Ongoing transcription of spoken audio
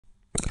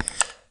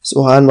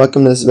So hi and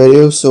welcome to this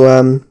video.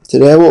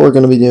 Today what we're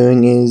going to be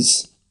doing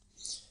is,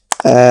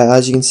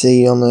 as you can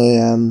see on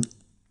the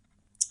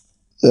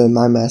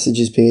My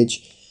Messages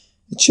page,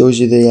 it shows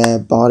you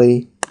the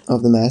body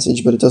of the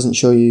message, but it doesn't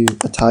show you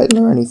a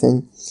title or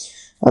anything.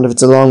 And if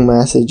it's a long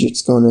message, you're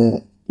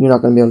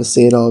not going to be able to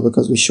see it all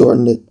because we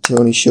shortened it to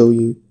only show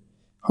you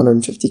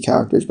 150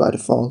 characters by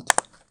default.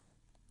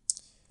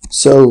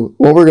 So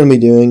what we're going to be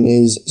doing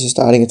is just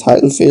adding a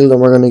title field, and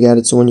we're going to get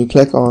it so when you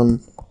click on,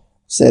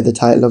 say, the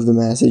title of the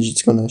message,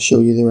 it's going to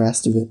show you the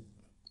rest of it.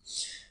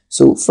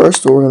 So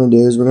first what we're going to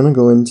do is we're going to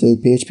go into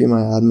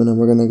PHPMyAdmin and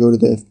we're going to go to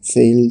the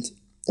field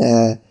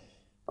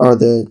or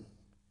the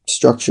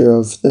structure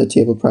of the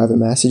table private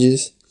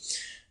messages.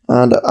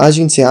 And as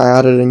you can see, I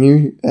added a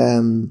new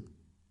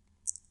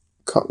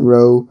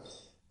row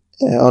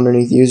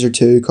underneath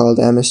user2 called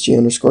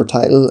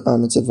msg_title,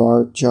 and it's a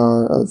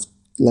varchar of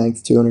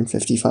length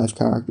 255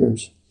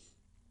 characters.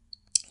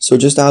 So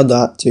just add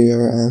that to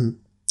your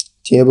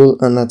table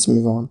and let's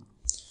move on.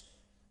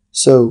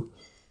 So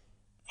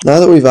now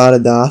that we've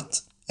added that,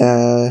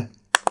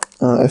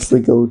 if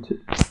we go to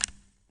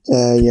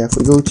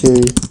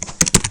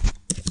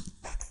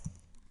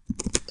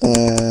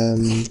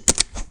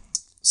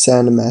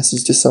send a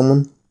message to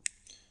someone,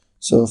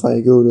 so if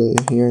I go to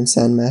here and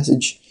send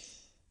message,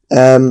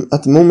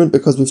 at the moment,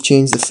 because we've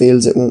changed the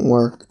fields, it won't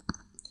work.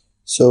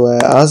 So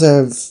what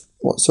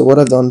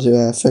I've done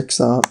to fix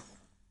that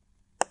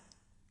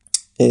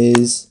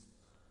is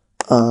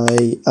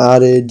I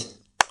added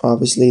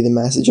obviously the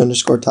message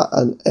underscore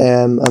I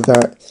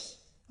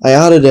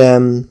added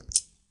a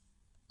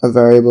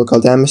variable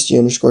called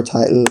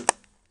msg_title,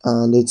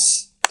 and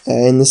it's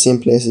in the same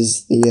place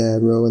as the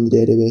row in the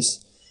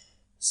database,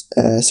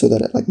 so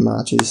that it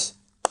matches.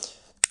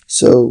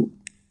 So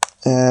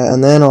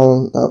and then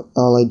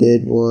all I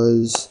did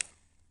was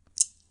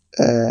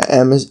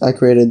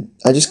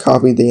I just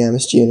copied the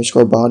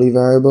msg_body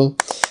variable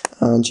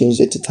and changed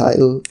it to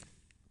title,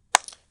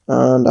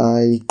 and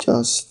I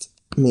just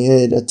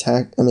made an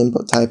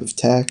input type of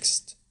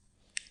text.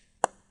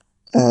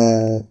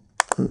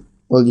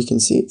 Well, you can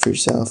see it for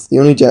yourself.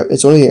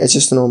 It's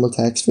just a normal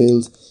text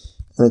field,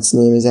 and its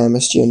name is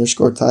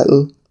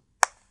msg_title,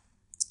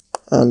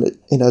 and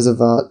it has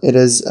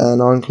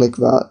an on-click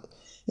vat.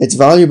 Its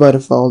value by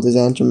default is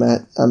enter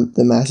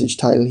the message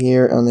title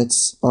here, and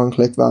its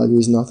on-click value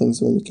is nothing,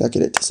 so when you click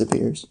it, it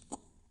disappears.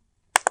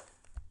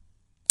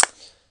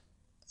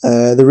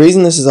 The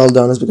reason this is all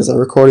done is because I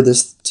recorded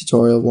this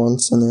tutorial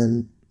once, and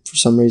then for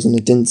some reason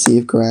it didn't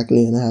save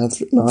correctly, and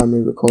now I'm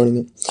re-recording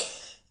it.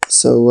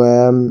 So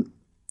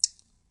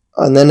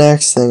and the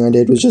next thing I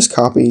did was just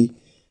copy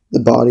the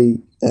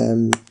body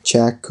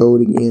check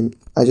code again.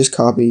 I just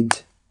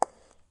copied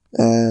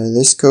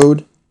this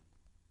code,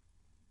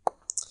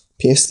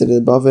 pasted it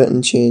above it,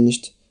 and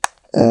changed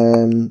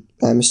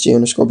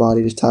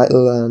msg_body to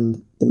title,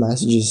 and the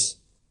messages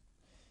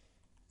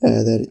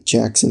that it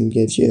checks and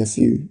gives you if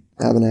you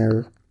have an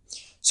error.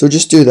 So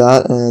just do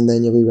that, and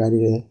then you'll be ready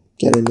to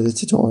get into the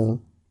tutorial.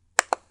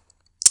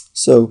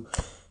 So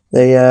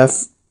the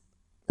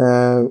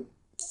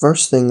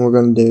first thing we're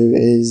going to do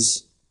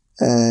is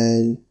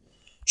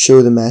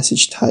show the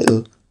message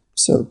title.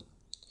 So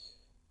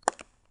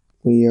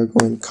we are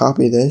going to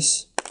copy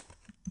this,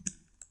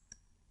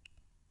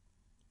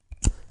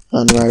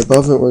 and right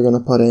above it we're going to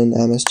put in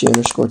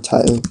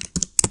msg_title.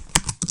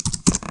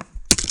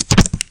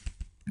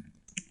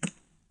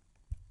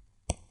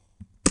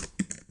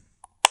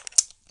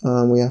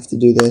 We have to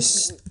do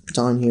this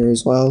down here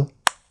as well.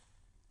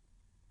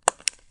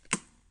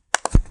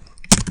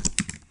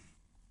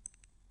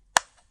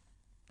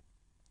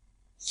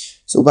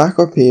 So back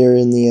up here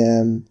in the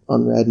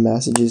unread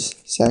messages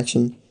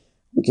section,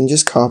 we can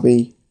just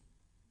copy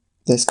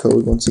this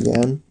code once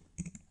again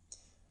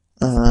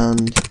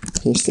and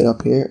paste it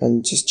up here,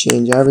 and just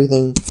change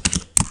everything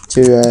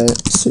to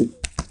suit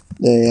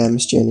the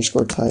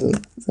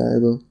msg_title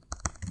variable.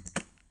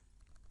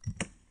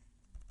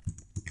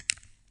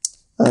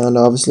 And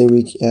obviously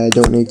we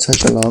don't need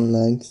such a long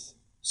length,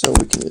 so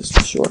we can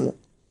just shorten it.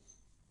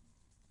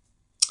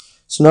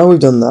 So now we've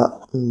done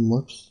that.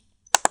 Whoops.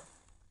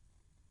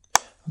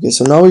 Okay,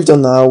 so now we've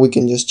done that, we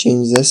can just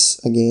change this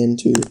again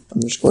to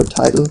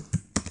 _title.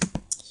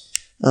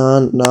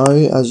 And now,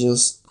 as you'll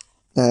see,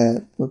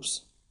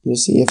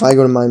 if I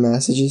go to my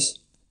messages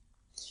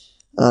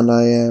and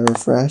I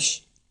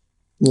refresh,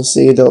 you'll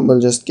see that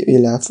we'll just get you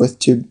left with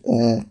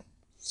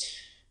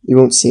you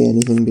won't see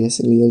anything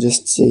basically, you'll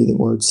just see the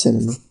word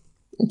cinema,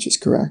 which is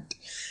correct.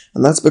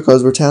 And that's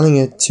because we're telling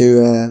it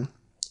to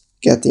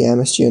get the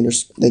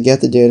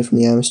get the data from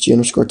the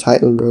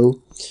msg_title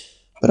row.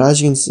 But as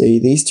you can see,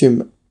 these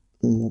two,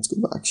 let's go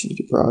back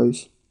to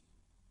browse.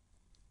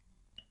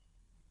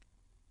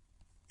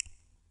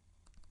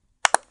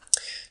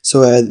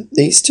 So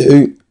these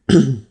two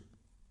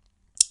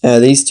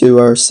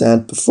are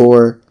sent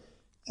before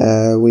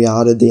we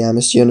added the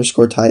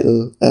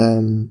msg_title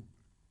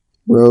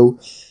row,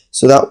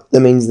 so that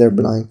means they're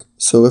blank.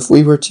 So if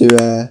we were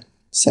to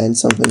send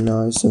something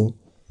now, so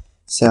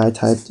say I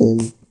typed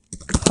in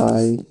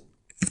hi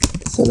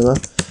cinema,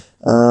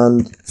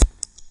 and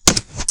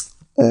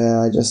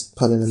I just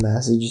put in a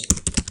message.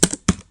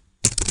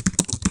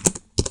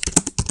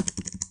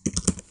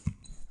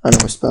 I know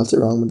I spelled it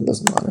wrong, but it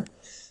doesn't matter.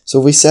 So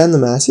if we send the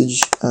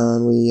message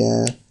and we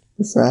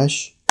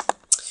refresh,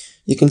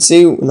 you can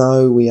see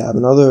now we have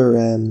another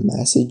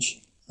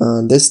message,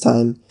 and this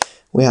time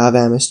we have the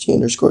MSG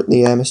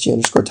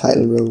underscore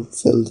title row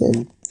filled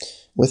in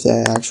with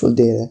actual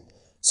data.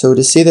 So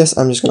to see this,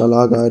 I'm just going to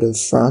log out of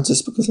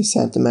Francis because I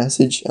sent the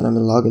message, and I'm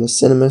going to log into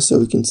Cinema so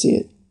we can see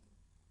it.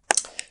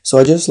 So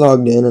I just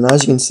logged in, and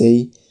as you can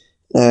see,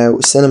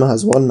 Cinema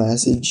has one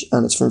message,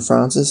 and it's from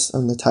Francis,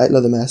 and the title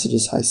of the message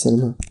is Hi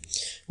Cinema,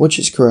 which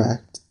is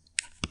correct.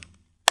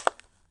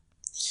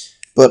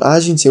 But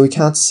as you can see, we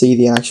can't see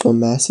the actual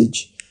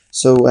message.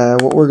 So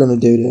what we're going to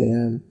do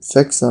to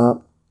fix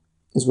that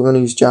is we're going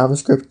to use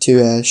JavaScript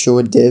to show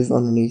a div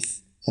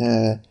underneath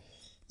the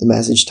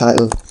message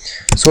title.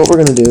 So what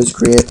we're going to do is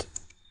create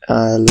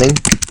a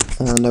link,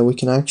 and we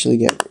can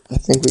actually I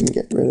think we can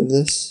get rid of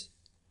this.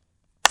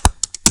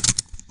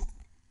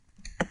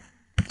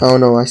 Oh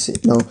no, I see,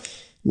 no,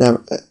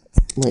 never,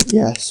 wait,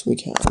 yes, we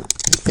can,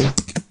 I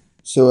think.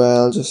 So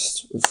I'll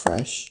just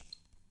refresh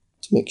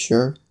to make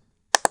sure.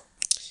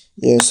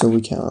 Yeah, so we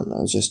can,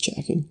 I was just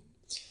checking.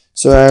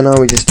 So now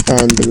we just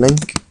end the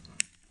link,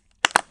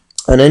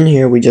 and in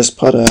here we just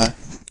put a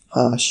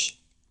hash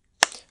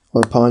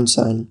or pound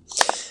sign,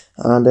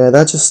 and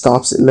that just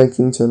stops it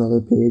linking to another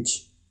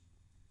page.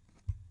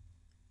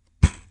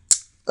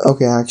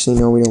 Okay, actually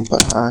no, we don't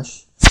put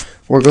hash.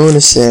 We're going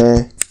to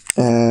say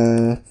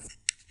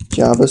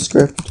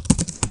JavaScript,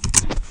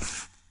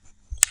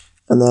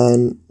 and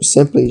then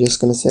simply just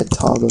going to say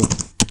toggle.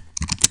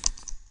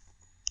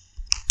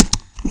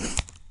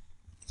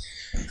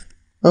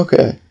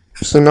 Okay,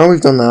 so now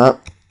we've done that,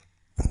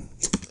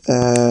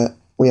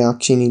 we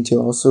actually need to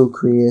also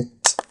create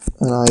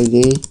an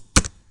ID, and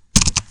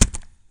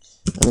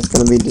it's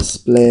going to be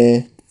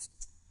display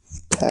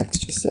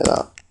text, just say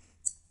that.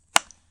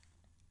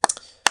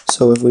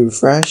 So if we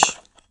refresh,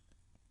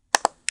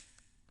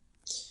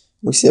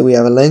 we see we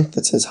have a link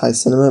that says Hi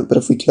Cinema, but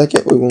if we click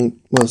it,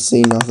 we'll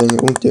see nothing,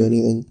 it won't do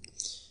anything.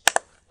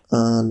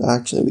 And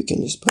actually we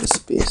can just put a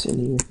space in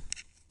here.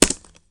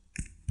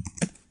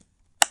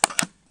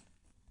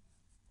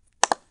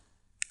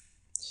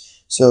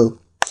 So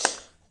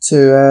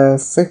to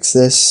fix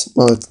this,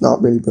 well, it's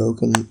not really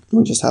broken,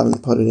 we just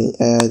haven't put it in,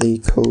 the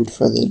code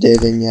for the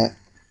div in yet.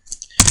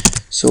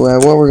 So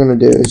what we're going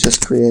to do is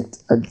just create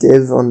a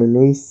div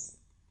underneath,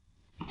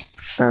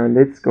 and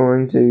it's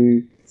going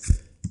to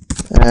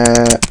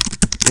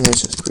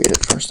let's just create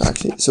it first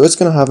actually. So it's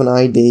going to have an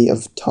ID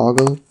of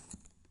toggle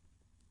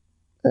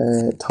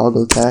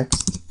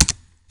text,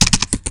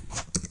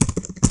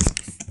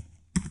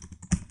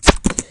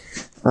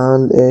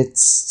 and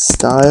its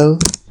style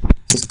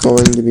is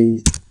going to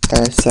be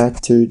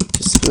set to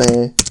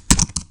display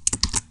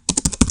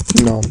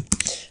none,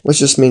 which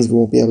just means we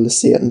won't be able to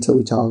see it until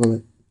we toggle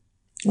it,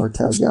 or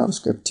tell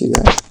JavaScript to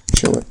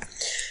show it.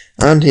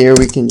 And here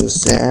we can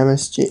just say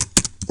MSG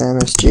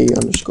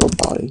underscore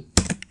body.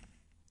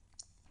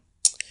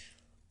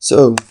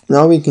 So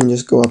now we can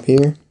just go up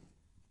here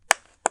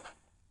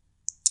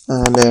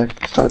and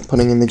start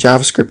putting in the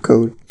JavaScript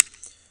code.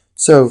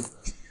 So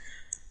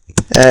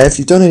if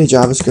you've done any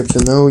JavaScript,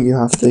 you'll know you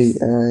have to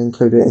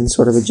include it in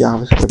sort of a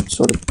JavaScript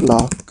sort of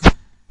block.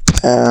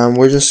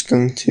 We're just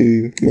going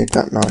to make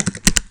that now.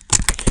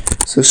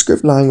 So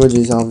script language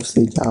is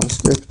obviously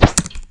JavaScript,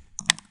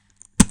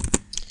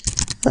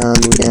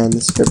 and we end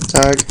the script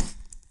tag.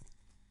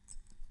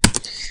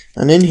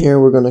 And in here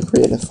we're going to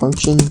create a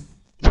function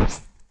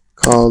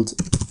called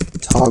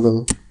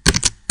toggle,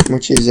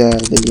 which is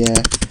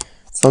the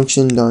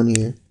function down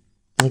here,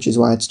 which is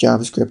why it's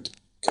JavaScript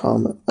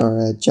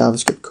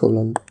JavaScript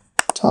colon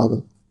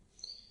toggle.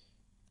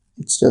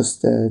 It's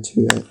just to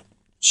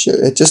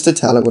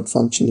tell it what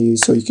function to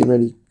use, so you can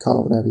really call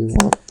it whatever you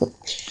want. But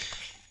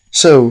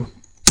so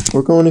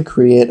we're going to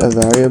create a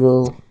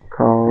variable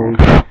called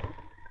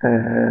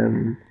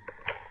ELE,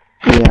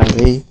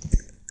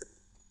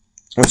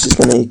 which is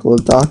going to equal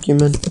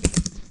document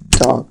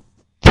dot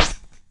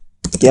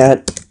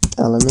get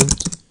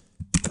element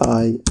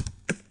ID,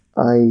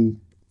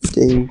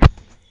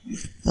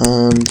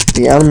 and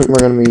the element we're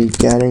going to be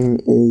getting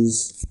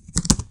is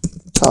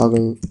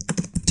toggle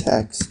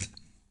text.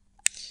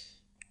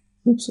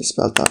 Oops, I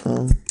spelled that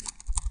wrong.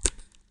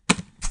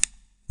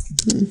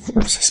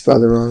 Oops, I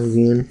spelled it wrong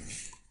again.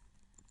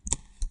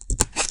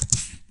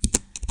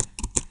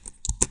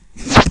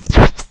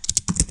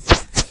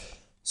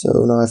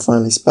 So now I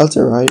finally spelled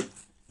it right.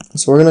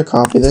 So we're going to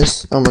copy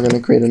this, and we're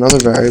going to create another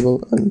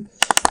variable, and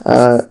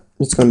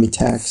it's going to be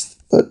text.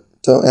 But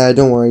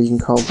don't worry, you can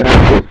call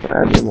that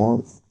whatever you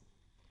want.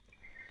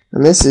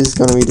 And this is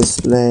going to be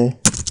display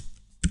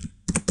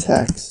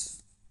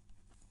text.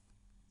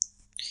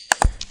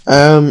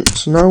 So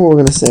now what we're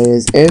going to say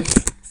is if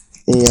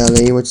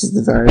ELE, which is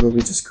the variable we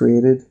just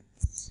created,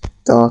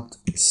 dot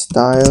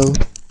style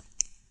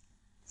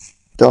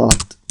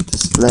dot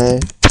display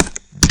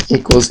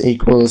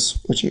equals,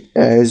 which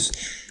is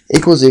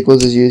Equals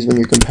equals is used when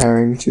you're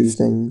comparing two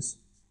things,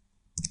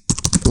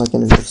 like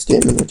in an if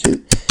statement or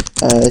two.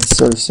 It's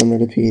sort of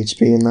similar to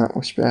PHP in that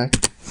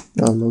respect.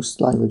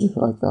 Most languages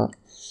are like that.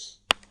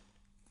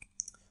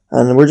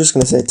 And we're just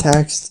going to say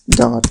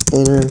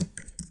text.inner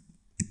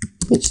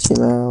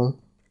HTML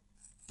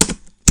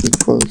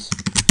equals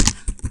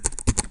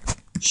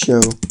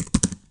show.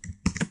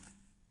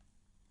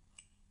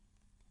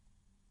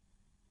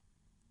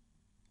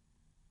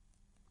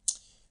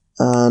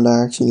 And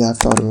I actually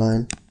left out a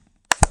line.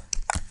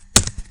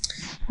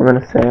 We're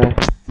going to say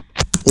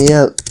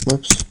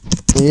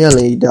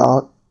ele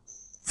dot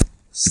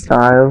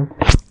style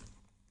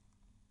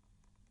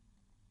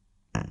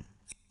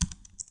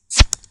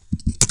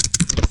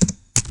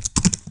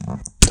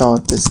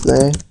dot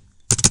display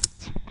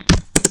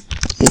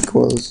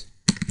equals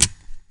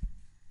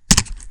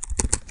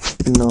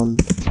none.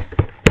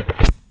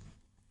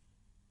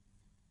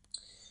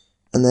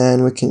 And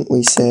then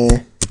we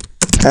say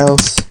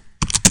else,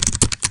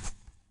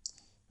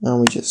 and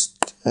we just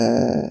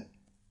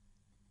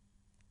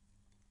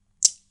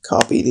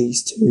copy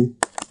these two,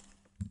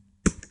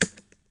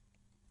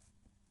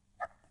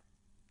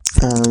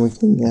 and we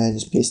can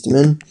just paste them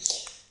in,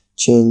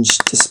 change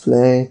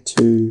display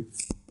to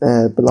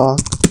block,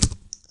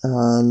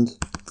 and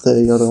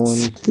the other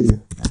one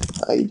to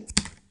hide.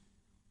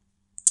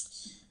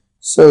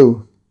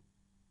 So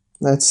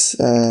let's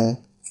go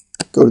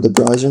to the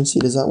browser and see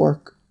does that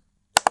work.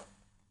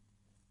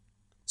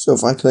 So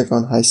if I click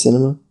on Hi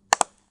Cinema,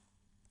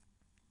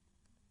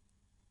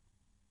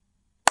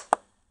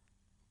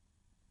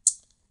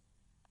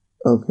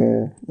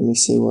 okay, let me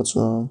see what's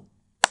wrong.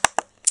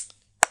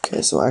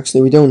 Okay, so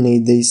actually we don't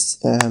need these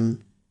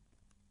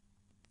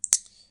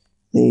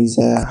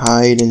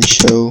hide and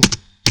show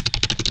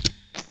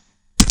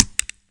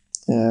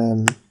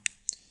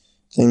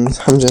things.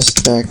 I'm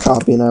just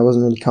copying. I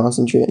wasn't really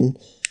concentrating.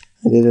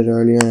 I did it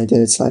earlier and I did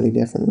it slightly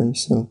differently.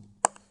 So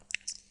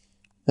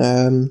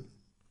I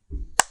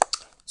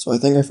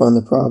think I found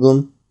the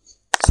problem.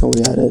 So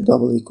we added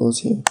double equals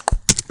here.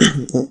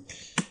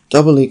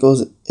 Double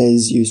equals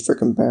is used for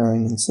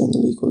comparing, and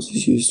single equals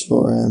is used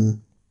for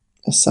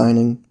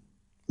assigning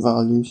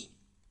values.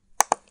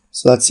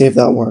 So let's see if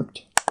that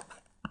worked.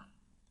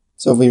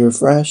 So if we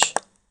refresh,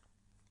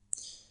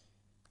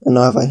 and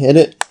now if I hit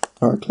it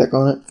or click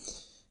on it,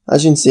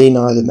 as you can see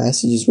now the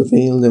message is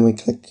revealed, and we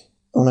click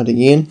on it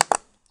again,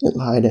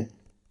 it'll hide it.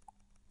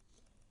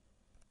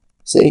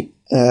 See,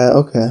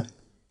 okay,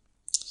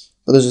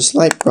 but there's a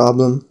slight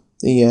problem.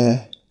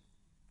 The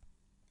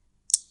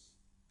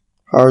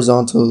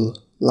horizontal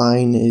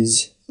line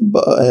is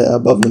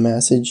above the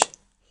message,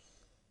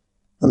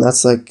 and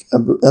that's going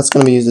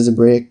to be used as a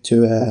break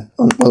to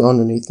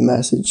underneath the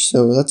message.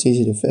 So that's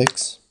easy to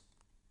fix.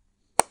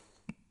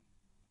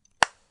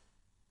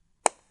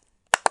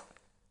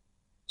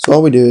 So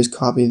all we do is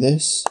copy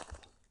this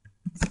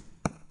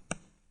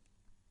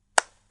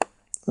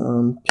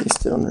and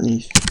paste it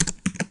underneath.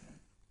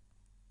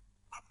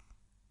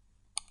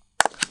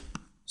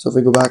 So if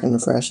we go back and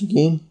refresh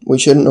again, we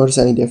shouldn't notice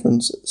any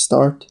difference at the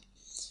start.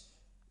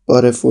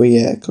 But if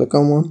we click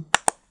on one,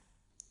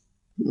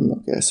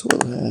 okay, so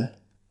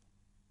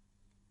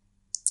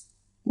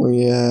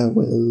we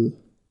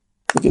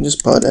can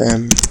just put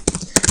a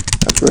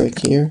break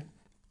here,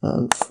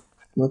 and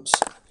whoops,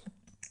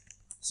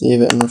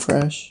 save it and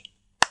refresh,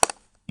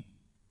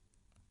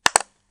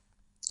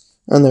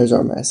 and there's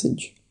our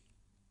message.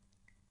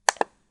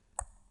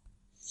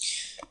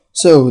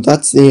 So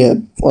that's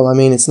the well, I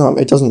mean,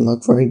 it doesn't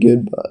look very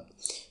good, but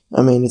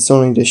I mean, it's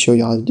only to show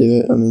you how to do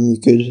it. I mean, you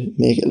could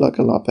make it look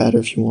a lot better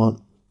if you want,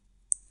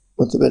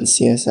 with a bit of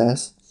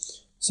CSS.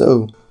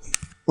 So,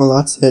 well,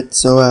 that's it.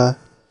 So,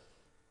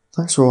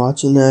 thanks for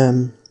watching.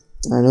 I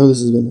know this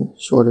has been a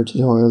shorter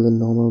tutorial than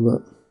normal,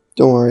 but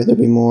don't worry,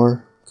 there'll be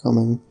more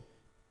coming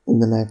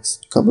in the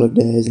next couple of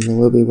days, and they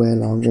will be way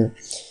longer.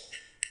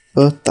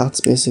 But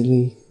that's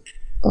basically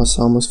us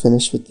almost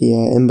finished with the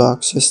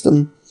inbox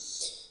system.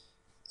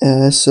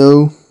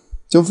 So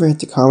don't forget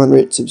to comment,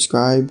 rate,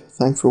 subscribe.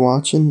 Thanks for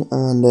watching,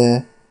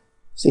 and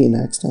see you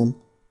next time.